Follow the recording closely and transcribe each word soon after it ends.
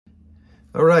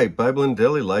All right, Bible and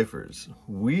Daily Lifers.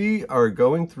 We are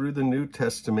going through the New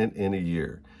Testament in a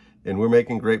year, and we're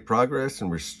making great progress, and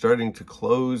we're starting to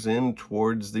close in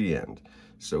towards the end.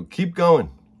 So keep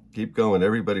going. Keep going.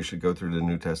 Everybody should go through the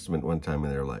New Testament one time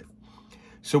in their life.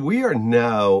 So we are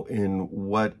now in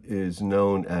what is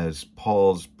known as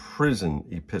Paul's prison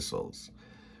epistles.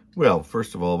 Well,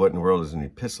 first of all, what in the world is an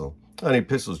epistle? An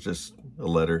epistle is just a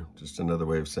letter, just another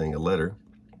way of saying a letter.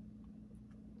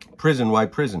 Prison, why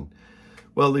prison?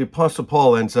 Well, the Apostle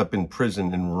Paul ends up in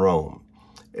prison in Rome.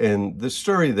 And the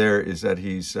story there is that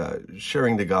he's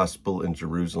sharing the gospel in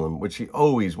Jerusalem, which he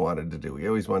always wanted to do. He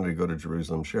always wanted to go to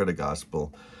Jerusalem, share the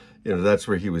gospel. You know, that's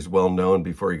where he was well known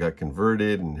before he got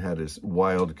converted and had his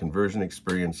wild conversion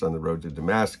experience on the road to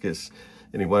Damascus.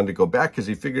 And he wanted to go back because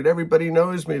he figured everybody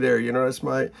knows me there. You know,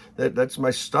 that's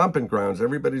my stomping grounds.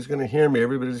 Everybody's going to hear me.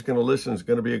 Everybody's going to listen. It's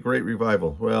going to be a great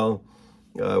revival. Well,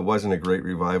 it wasn't a great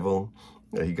revival.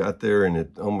 He got there and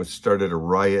it almost started a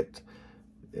riot,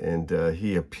 and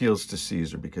he appeals to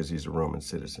Caesar because he's a Roman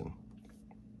citizen.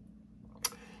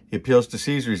 He appeals to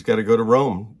Caesar. He's got to go to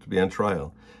Rome to be on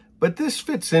trial. But this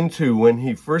fits into when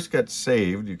he first got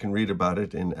saved. You can read about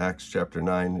it in Acts chapter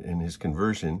 9 in his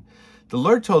conversion. The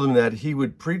Lord told him that he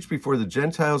would preach before the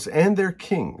Gentiles and their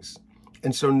kings.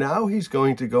 And so now he's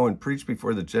going to go and preach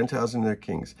before the Gentiles and their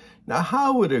kings. Now,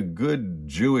 how would a good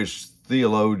Jewish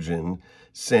theologian,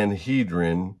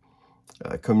 Sanhedrin,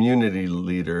 community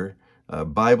leader,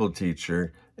 Bible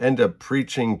teacher, end up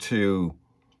preaching to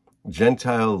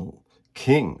Gentile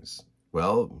kings?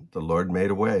 Well, the Lord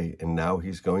made a way, and now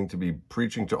he's going to be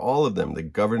preaching to all of them, the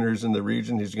governors in the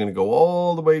region. He's going to go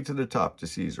all the way to the top, to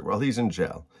Caesar. Well, he's in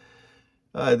jail.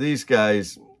 These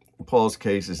guys, Paul's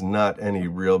case is not any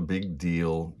real big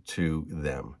deal to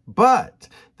them. But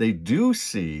they do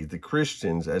see the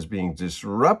Christians as being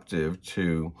disruptive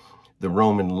to the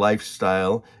Roman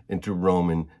lifestyle and to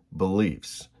Roman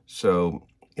beliefs. So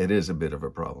it is a bit of a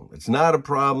problem. It's not a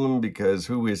problem because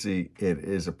who is he? It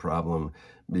is a problem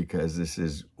because this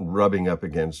is rubbing up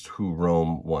against who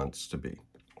Rome wants to be.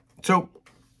 So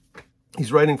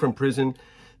he's writing from prison.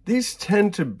 These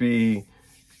tend to be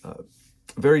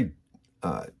very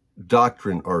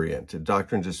doctrine oriented.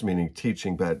 Doctrine just meaning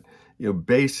teaching, but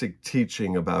basic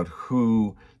teaching about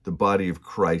who the body of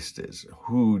Christ is,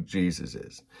 who Jesus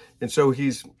is. And so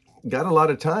he's got a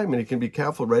lot of time and he can be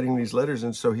careful writing these letters.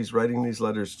 And so he's writing these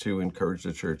letters to encourage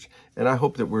the church. And I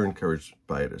hope that we're encouraged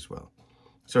by it as well.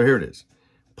 So here it is.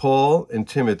 Paul and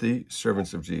Timothy,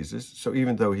 servants of Jesus. So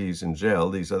even though he's in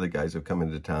jail, these other guys have come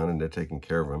into town and they're taking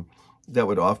care of him. That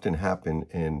would often happen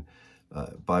in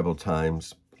Bible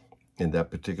times. In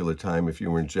that particular time, if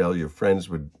you were in jail, your friends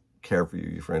would care for you.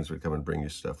 Your friends would come and bring you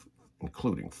stuff,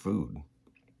 including food.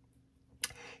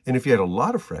 And if you had a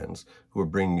lot of friends who were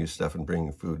bringing you stuff and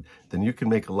bringing food, then you can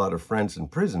make a lot of friends in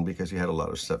prison because you had a lot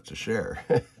of stuff to share.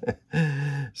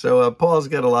 So Paul's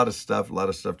got a lot of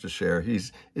stuff to share.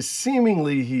 He's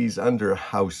under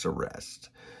house arrest.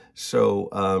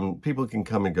 So people can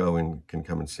come and go and can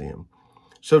come and see him.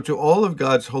 So to all of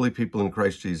God's holy people in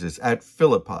Christ Jesus at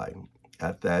Philippi,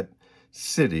 at that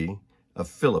city of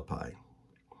Philippi,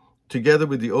 together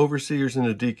with the overseers and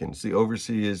the deacons, the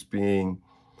overseers being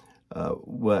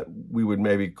what we would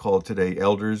maybe call today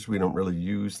elders. We don't really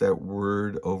use that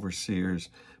word, overseers,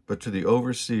 but to the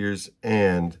overseers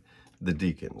and the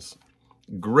deacons.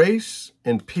 Grace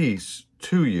and peace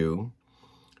to you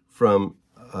from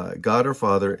God our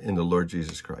Father and the Lord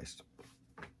Jesus Christ.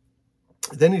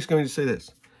 Then he's going to say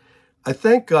this. I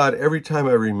thank God every time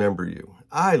I remember you.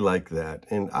 I like that.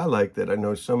 And I like that. I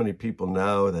know so many people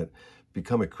now that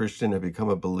become a Christian, have become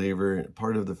a believer,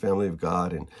 part of the family of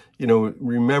God. And,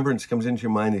 remembrance comes into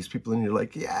your mind, these people, and you're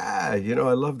like, yeah,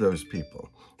 I love those people.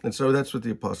 And so that's what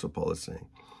the Apostle Paul is saying.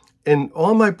 In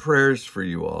all my prayers for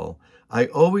you all, I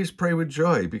always pray with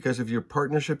joy because of your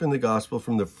partnership in the gospel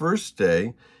from the first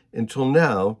day until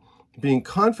now, being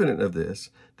confident of this,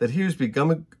 that he who's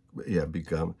began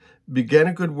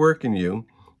a good work in you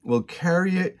will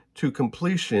carry it to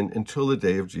completion until the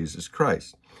day of Jesus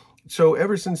Christ. So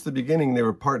ever since the beginning, they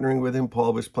were partnering with him.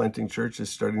 Paul was planting churches,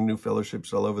 starting new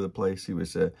fellowships all over the place. He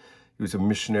was a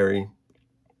missionary.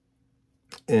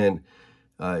 And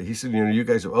he said, you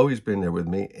guys have always been there with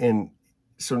me. And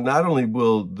so not only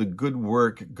will the good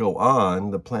work go on,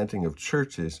 the planting of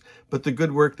churches, but the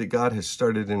good work that God has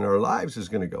started in our lives is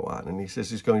going to go on. And he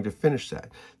says he's going to finish that.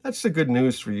 That's the good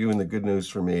news for you and the good news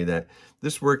for me, that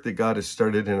this work that God has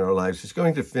started in our lives, he's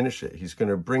going to finish it. He's going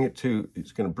to bring it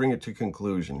to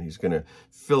conclusion. He's going to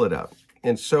fill it out.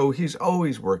 And so he's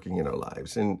always working in our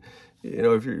lives. And You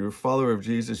know, if you're a follower of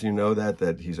Jesus, you know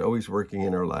that he's always working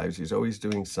in our lives. He's always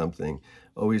doing something,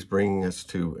 always bringing us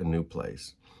to a new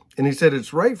place. And he said,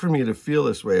 it's right for me to feel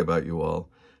this way about you all,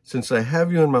 since I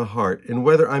have you in my heart, and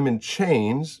whether I'm in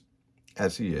chains,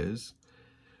 as he is,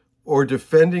 or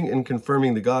defending and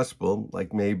confirming the gospel,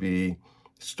 like maybe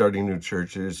starting new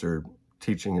churches or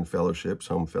teaching in fellowships,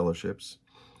 home fellowships,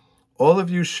 all of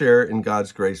you share in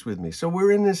God's grace with me. So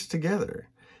we're in this together.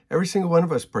 Every single one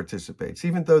of us participates.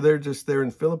 Even though they're just there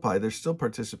in Philippi, they're still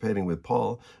participating with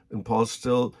Paul, and Paul's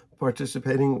still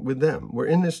participating with them. We're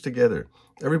in this together.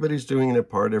 Everybody's doing their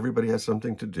part. Everybody has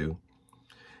something to do.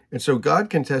 And so God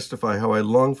can testify how I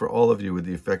long for all of you with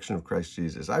the affection of Christ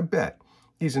Jesus. I bet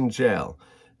he's in jail.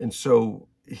 And so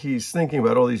he's thinking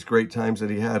about all these great times that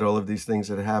he had, all of these things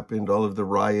that happened, all of the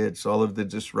riots, all of the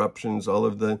disruptions, all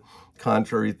of the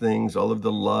contrary things, all of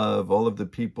the love, all of the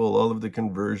people, all of the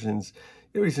conversions.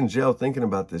 You know, he's in jail thinking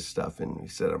about this stuff. And he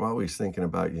said, I'm always thinking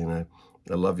about you, and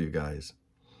I love you guys.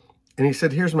 And he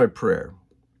said, here's my prayer.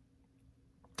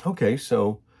 Okay,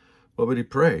 so what would he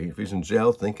pray if he's in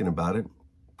jail thinking about it,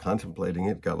 contemplating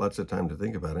it, got lots of time to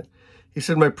think about it? He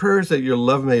said, my prayer is that your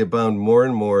love may abound more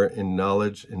and more in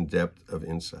knowledge and depth of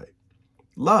insight.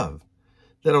 Love.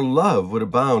 That our love would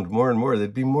abound more and more.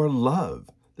 There'd be more love.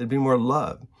 There'd be more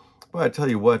love. Well, I tell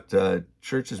you what,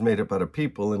 church is made up out of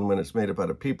people, and when it's made up out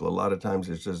of people, a lot of times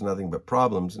it's just nothing but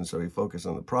problems, and so we focus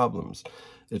on the problems.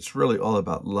 It's really all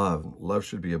about love. Love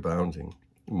should be abounding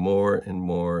more and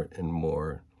more and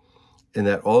more. And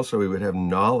that also we would have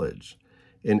knowledge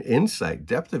and insight,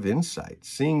 depth of insight,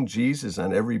 seeing Jesus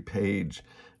on every page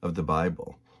of the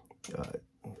Bible.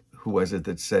 Who was it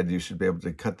that said you should be able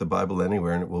to cut the Bible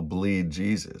anywhere and it will bleed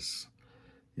Jesus?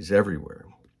 He's everywhere.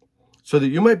 So that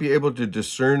you might be able to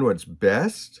discern what's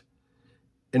best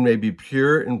and may be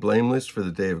pure and blameless for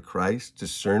the day of Christ.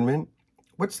 Discernment.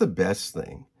 What's the best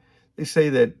thing? They say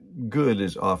that good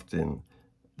is often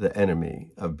the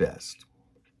enemy of best.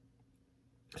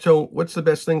 So what's the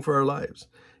best thing for our lives?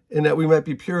 And that we might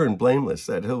be pure and blameless,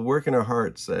 that he'll work in our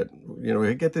hearts, that, you know,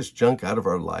 he'll get this junk out of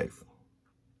our life.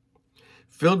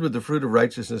 Filled with the fruit of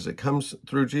righteousness that comes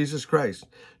through Jesus Christ,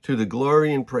 to the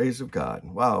glory and praise of God.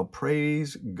 Wow,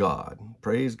 praise God.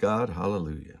 Praise God,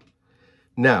 hallelujah.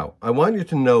 Now, I want you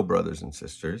to know, brothers and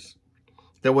sisters,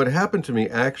 that what happened to me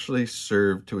actually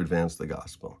served to advance the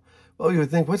gospel. Well, you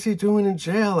would think, what's he doing in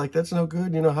jail? Like, that's no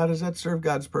good. You know, how does that serve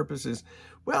God's purposes?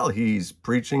 Well, he's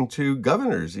preaching to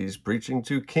governors. He's preaching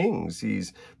to kings.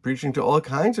 He's preaching to all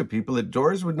kinds of people that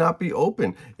doors would not be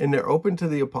open, and they're open to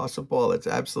the Apostle Paul. It's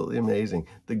absolutely amazing.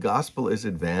 The gospel is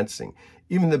advancing.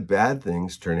 Even the bad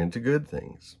things turn into good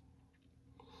things.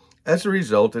 As a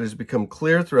result, it has become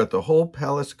clear throughout the whole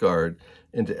palace guard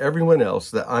and to everyone else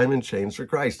that I'm in chains for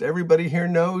Christ. Everybody here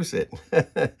knows it.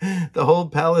 The whole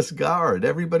palace guard,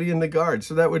 everybody in the guard.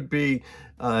 So that would be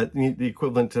the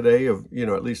equivalent today of, you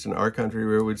know, at least in our country,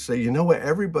 where it would say, you know what,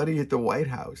 everybody at the White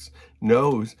House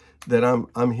knows that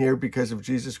I'm here because of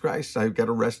Jesus Christ. I got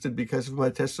arrested because of my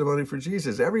testimony for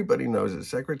Jesus. Everybody knows it.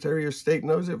 Secretary of State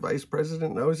knows it. Vice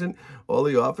President knows it. All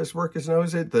the office workers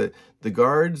knows it. The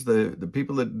guards, the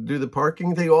people that do the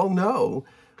parking, they all know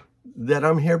that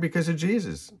I'm here because of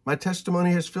Jesus. My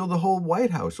testimony has filled the whole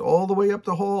White House, all the way up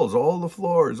the halls, all the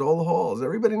floors, all the halls.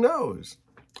 Everybody knows.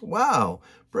 Wow.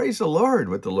 Praise the Lord,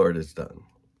 what the Lord has done.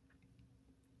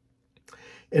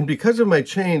 And because of my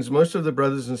chains, most of the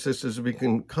brothers and sisters have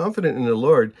become confident in the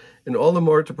Lord, and all the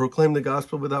more to proclaim the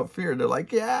gospel without fear. They're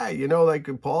like, yeah, you know, like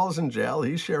Paul's in jail.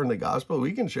 He's sharing the gospel.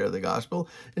 We can share the gospel.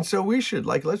 And so we should,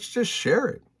 like, let's just share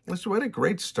it. What a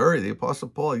great story, the Apostle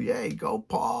Paul. Yay, go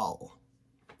Paul.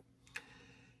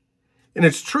 And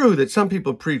it's true that some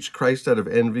people preach Christ out of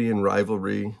envy and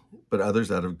rivalry, but others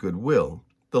out of goodwill.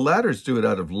 The latters do it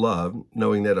out of love,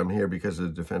 knowing that I'm here because of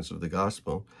the defense of the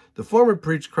gospel. The former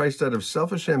preach Christ out of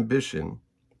selfish ambition.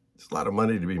 There's a lot of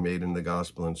money to be made in the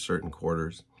gospel in certain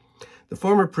quarters. The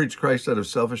former preach Christ out of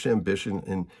selfish ambition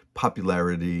and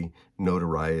popularity,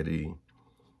 notoriety.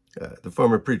 The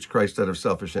former preach Christ out of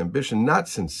selfish ambition, not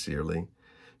sincerely,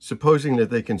 supposing that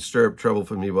they can stir up trouble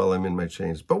for me while I'm in my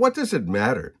chains. But what does it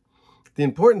matter? The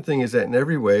important thing is that in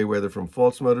every way, whether from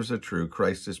false motives or true,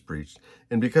 Christ is preached.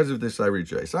 And because of this, I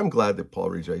rejoice. I'm glad that Paul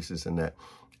rejoices in that.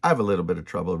 I have a little bit of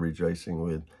trouble rejoicing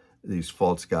with these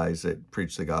false guys that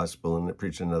preach the gospel and that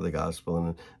preach another gospel,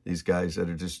 and these guys that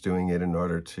are just doing it in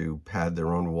order to pad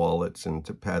their own wallets and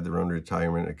to pad their own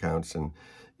retirement accounts and,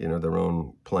 you know, their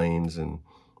own planes. And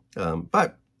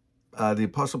but the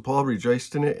Apostle Paul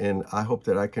rejoiced in it, and I hope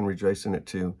that I can rejoice in it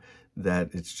too, that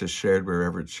it's just shared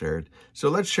wherever it's shared. So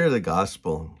let's share the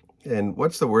gospel. And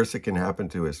what's the worst that can happen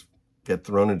to us? Get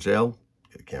thrown in jail?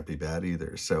 it can't be bad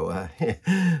either. So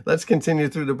let's continue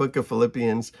through the book of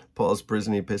Philippians, Paul's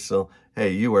prison epistle.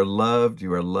 Hey, you are loved,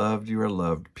 you are loved, you are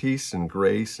loved. Peace and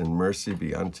grace and mercy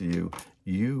be unto you.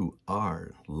 You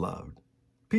are loved.